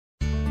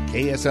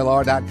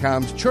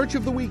KSLR.com's Church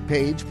of the Week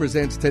page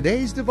presents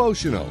today's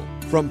devotional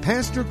from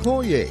Pastor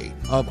Koye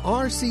of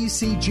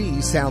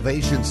RCCG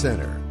Salvation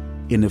Center.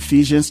 In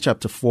Ephesians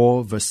chapter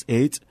 4, verse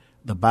 8,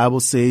 the Bible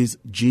says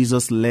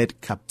Jesus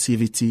led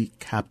captivity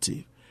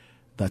captive.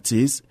 That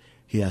is,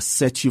 he has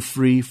set you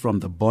free from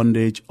the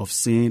bondage of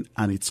sin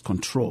and its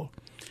control.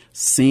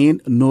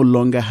 Sin no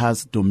longer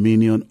has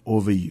dominion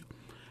over you.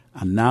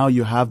 And now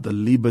you have the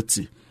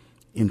liberty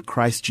in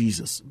Christ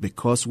Jesus,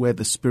 because where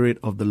the Spirit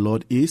of the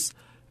Lord is,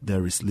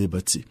 there is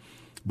liberty.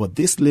 But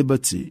this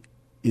liberty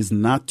is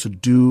not to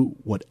do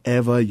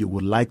whatever you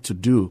would like to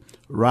do.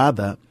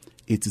 Rather,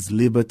 it is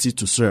liberty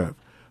to serve.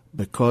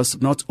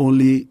 Because not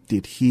only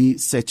did he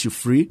set you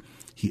free,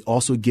 he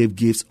also gave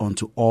gifts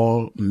unto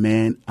all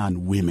men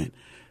and women.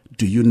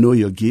 Do you know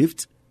your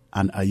gift?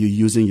 And are you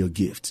using your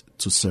gift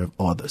to serve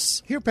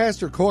others? Hear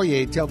Pastor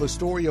Koye tell the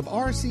story of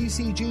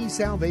RCCG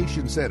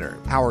Salvation Center,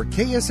 our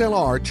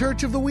KSLR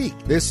Church of the Week,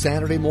 this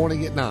Saturday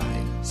morning at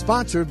 9.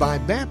 Sponsored by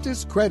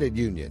Baptist Credit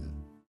Union.